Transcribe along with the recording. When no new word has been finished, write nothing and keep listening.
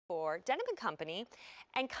for Denim & Company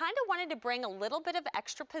and kind of wanted to bring a little bit of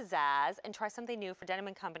extra pizzazz and try something new for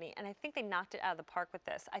Denim & Company, and I think they knocked it out of the park with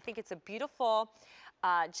this. I think it's a beautiful,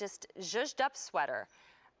 just zhuzhed up sweater,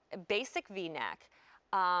 a basic V-neck,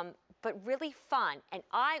 but really fun. And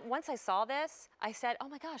once I saw this, I said, oh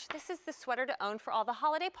my gosh, this is the sweater to own for all the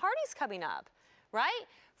holiday parties coming up, right?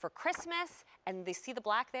 For Christmas, and they see the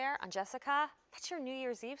black there on Jessica, that's your New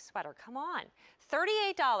Year's Eve sweater, come on.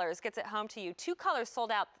 $38 gets it home to you. 2 colors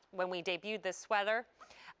sold out when we debuted this sweater,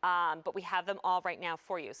 but we have them all right now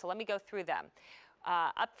for you. So let me go through them.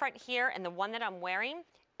 Up front here, and the one that I'm wearing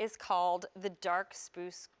is called the dark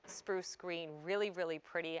spruce green. Really, really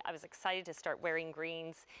pretty. I was excited to start wearing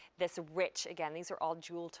greens. This rich, again, these are all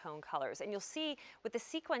jewel tone colors. And you'll see with the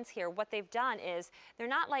sequins here, what they've done is they're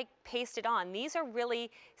not like pasted on. These are really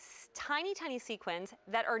tiny, tiny sequins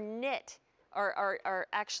that are knit or are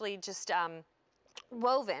actually just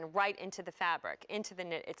woven right into the fabric, into the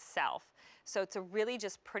knit itself. So it's a really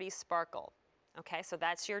just pretty sparkle. Okay, so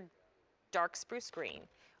that's your dark spruce green.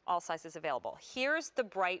 All sizes available. Here's the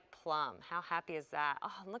bright plum. How happy is that?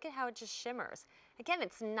 Oh, look at how it just shimmers. Again,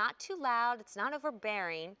 it's not too loud, it's not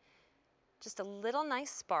overbearing, just a little nice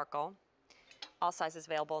sparkle. All sizes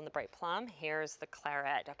available in the bright plum. Here's the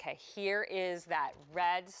claret. Okay, here is that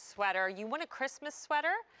red sweater. You want a Christmas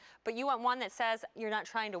sweater, but you want one that says you're not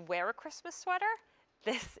trying to wear a Christmas sweater?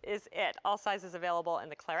 This is it. All sizes available in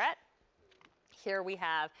the claret. Here we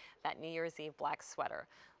have that New Year's Eve black sweater.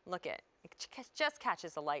 Look at it, just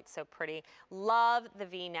catches the light so pretty. Love the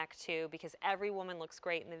V-neck too, because every woman looks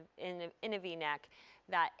great in a V-neck.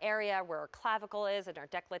 That area where our clavicle is and our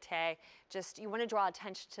décolleté, just you want to draw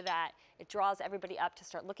attention to that. It draws everybody up to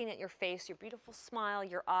start looking at your face, your beautiful smile,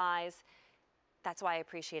 your eyes. That's why I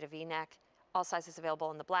appreciate a V-neck. All sizes available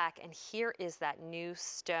in the black. And here is that new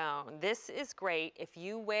stone. This is great if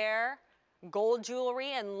you wear gold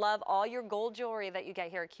jewelry and love all your gold jewelry that you get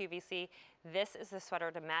here at QVC. This is the sweater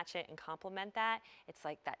to match it and complement that. It's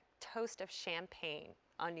like that toast of champagne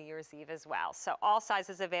on New Year's Eve as well. So all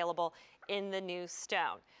sizes available in the new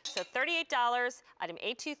stone. So $38, item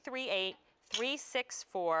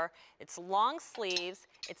 8238364. It's long sleeves.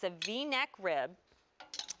 It's a V-neck rib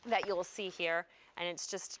that you'll see here. And it's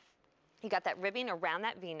just, you got that ribbing around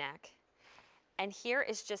that V-neck. And here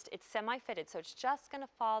is just, it's semi-fitted, so it's just gonna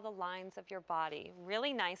follow the lines of your body.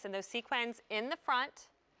 Really nice, and those sequins in the front,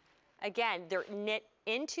 again, they're knit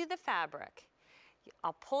into the fabric.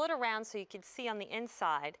 I'll pull it around so you can see on the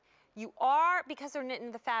inside. You are, because they're knit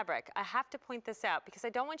into the fabric, I have to point this out because I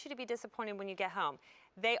don't want you to be disappointed when you get home.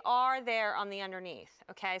 They are there on the underneath,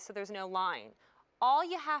 okay? So there's no line. All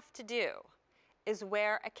you have to do is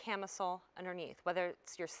wear a camisole underneath, whether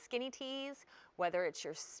it's your skinny tees, whether it's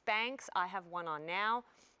your Spanx. I have one on now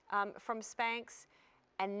from Spanx,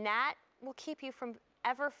 and that will keep you from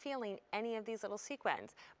ever feeling any of these little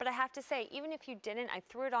sequins. But I have to say, even if you didn't, I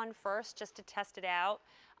threw it on first just to test it out.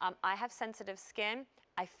 I have sensitive skin.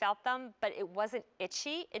 I felt them, but it wasn't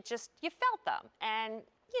itchy. It just, you felt them. And,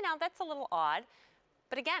 you know, that's a little odd.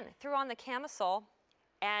 But again, threw on the camisole,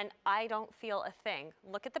 and I don't feel a thing.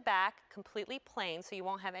 Look at the back, completely plain, so you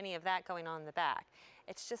won't have any of that going on in the back.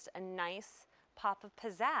 It's just a nice pop of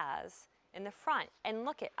pizzazz in the front. And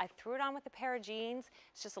look I threw it on with a pair of jeans.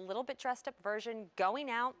 It's just a little bit dressed up version, going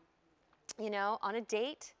out, you know, on a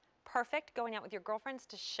date. Perfect, going out with your girlfriends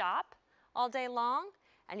to shop all day long,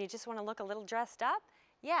 and you just wanna look a little dressed up.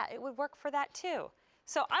 Yeah, it would work for that too.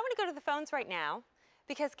 So I wanna go to the phones right now,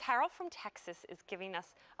 because Carol from Texas is giving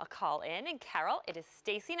us a call in. And Carol, it is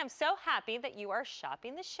Stacey, and I'm so happy that you are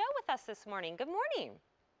shopping the show with us this morning. Good morning.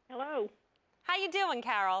 Hello. How you doing,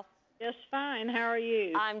 Carol? Just fine. How are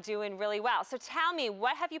you? I'm doing really well. So tell me,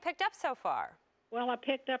 what have you picked up so far? Well, I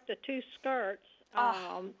picked up the 2 skirts,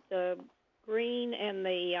 the green and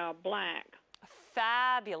the black.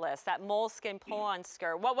 Fabulous, that moleskin pull-on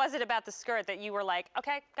skirt. What was it about the skirt that you were like,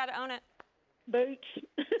 okay, gotta own it? Boots.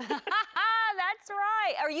 That's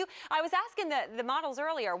right. I was asking the models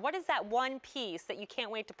earlier, what is that one piece that you can't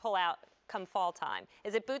wait to pull out come fall time?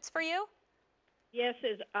 Is it boots for you? Yes,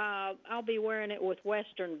 I'll be wearing it with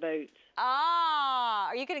Western boots. Ah,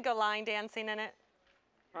 are you going to go line dancing in it?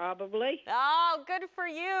 Probably. Oh, good for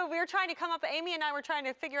you. We were trying to come up, Amy and I were trying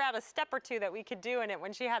to figure out a step or two that we could do in it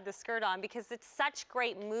when she had the skirt on, because it's such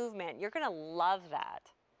great movement. You're going to love that.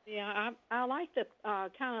 Yeah, I like the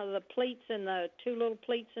kind of the pleats and the 2 little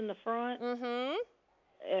pleats in the front. Mm-hmm.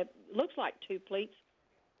 It looks like 2 pleats.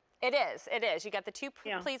 It is. It is. You got the 2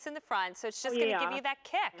 pleats in the front, so it's just going to give you that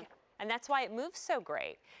kick. And that's why it moves so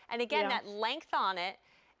great. And again, that length on it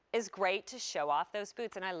is great to show off those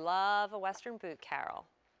boots. And I love a Western boot, Carol.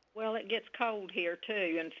 Well, it gets cold here,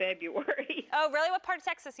 too, in February. Oh, really? What part of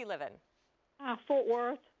Texas you live in? Fort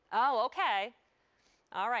Worth. Oh, okay.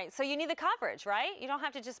 All right. So you need the coverage, right? You don't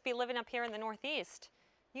have to just be living up here in the Northeast.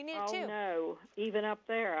 You need it Oh, too. no. Even up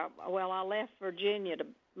there. I left Virginia to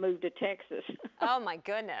move to Texas. Oh, my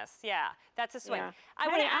goodness. Yeah, that's a swing. Yeah. I Hey,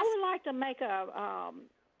 want to ask. I would like to make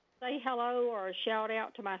say hello or a shout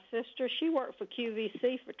out to my sister. She worked for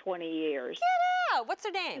QVC for 20 years. Get out. What's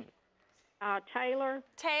her name? Taylor.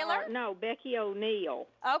 Taylor? No, Becky O'Neill.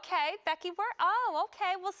 Okay. Becky, oh,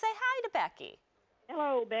 okay. Well, say hi to Becky.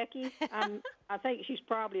 Hello, Becky. I think she's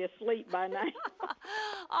probably asleep by now.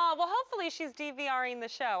 Oh, well, hopefully she's DVRing the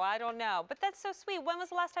show. I don't know. But that's so sweet. When was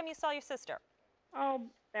the last time you saw your sister? Oh,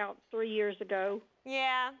 about 3 years ago.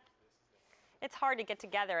 Yeah. It's hard to get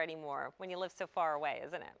together anymore when you live so far away,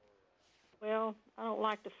 isn't it? Well, I don't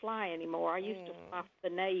like to fly anymore. I used to fly for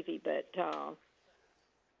the Navy, but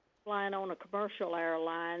flying on a commercial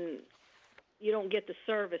airline, you don't get the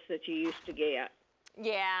service that you used to get.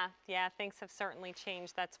 Yeah, things have certainly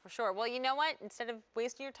changed, that's for sure. Well, you know what? Instead of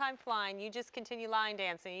wasting your time flying, you just continue line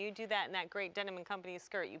dancing. You do that in that great Denim & Company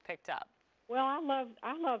skirt you picked up. Well, I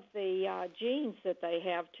love the jeans that they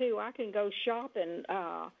have, too. I can go shopping.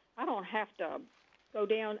 I don't have to go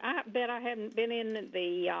down. I bet I haven't been in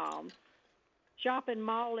the shopping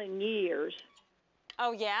mall in years.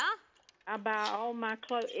 Oh, yeah? I buy all my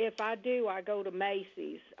clothes. If I do, I go to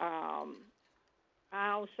Macy's.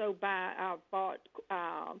 I also bought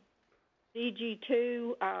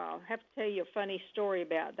DG2. I have to tell you a funny story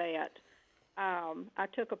about that. I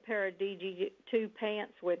took a pair of DG2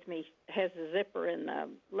 pants with me, has a zipper in the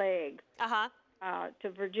leg, to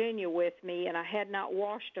Virginia with me, and I had not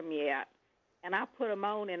washed them yet. And I put them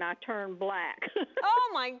on, and I turned black.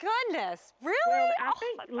 Oh, my goodness. Really? Well, I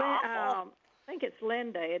think it's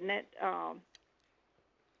Linda, isn't it?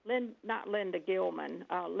 Not Linda Gilman.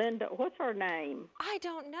 Linda, what's her name? I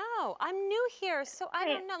don't know. I'm new here, so I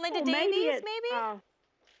don't know. Linda maybe Davies, it's, maybe?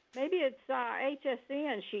 Maybe it's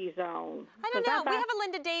HSN she's on. I don't know. We have a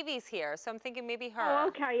Linda Davies here, so I'm thinking maybe her. Oh,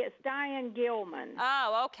 okay. It's Diane Gilman.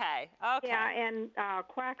 Oh, okay. Okay. Yeah, and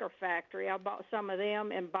Quacker Factory. I bought some of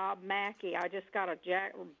them, and Bob Mackey. I just got a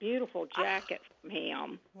beautiful jacket from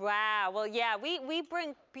him. Wow. Well, yeah, we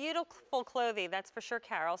bring beautiful clothing, that's for sure,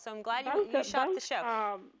 Carol. So I'm glad you shopped the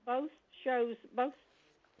show. Both shows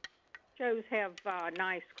have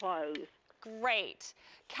nice clothes. Great.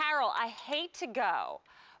 Carol, I hate to go,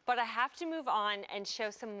 but I have to move on and show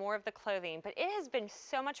some more of the clothing. But it has been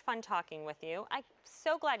so much fun talking with you. I'm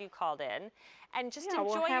so glad you called in. And just enjoy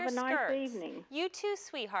your skirts. Have a nice evening. You too,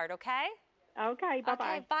 sweetheart, okay? Okay,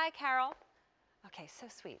 bye-bye. Okay, bye, Carol. Okay, so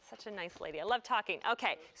sweet, such a nice lady. I love talking.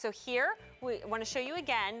 Okay, so here we want to show you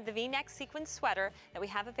again the V-neck sequin sweater that we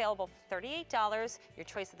have available for $38. Your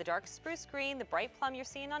choice of the dark spruce green, the bright plum you're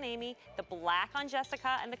seeing on Amy, the black on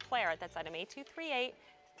Jessica, and the claret. That's item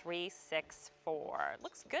A238364.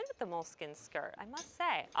 Looks good with the moleskin skirt, I must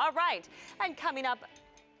say. All right, and coming up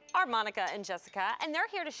are Monica and Jessica, and they're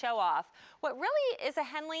here to show off what really is a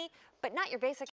Henley, but not your basic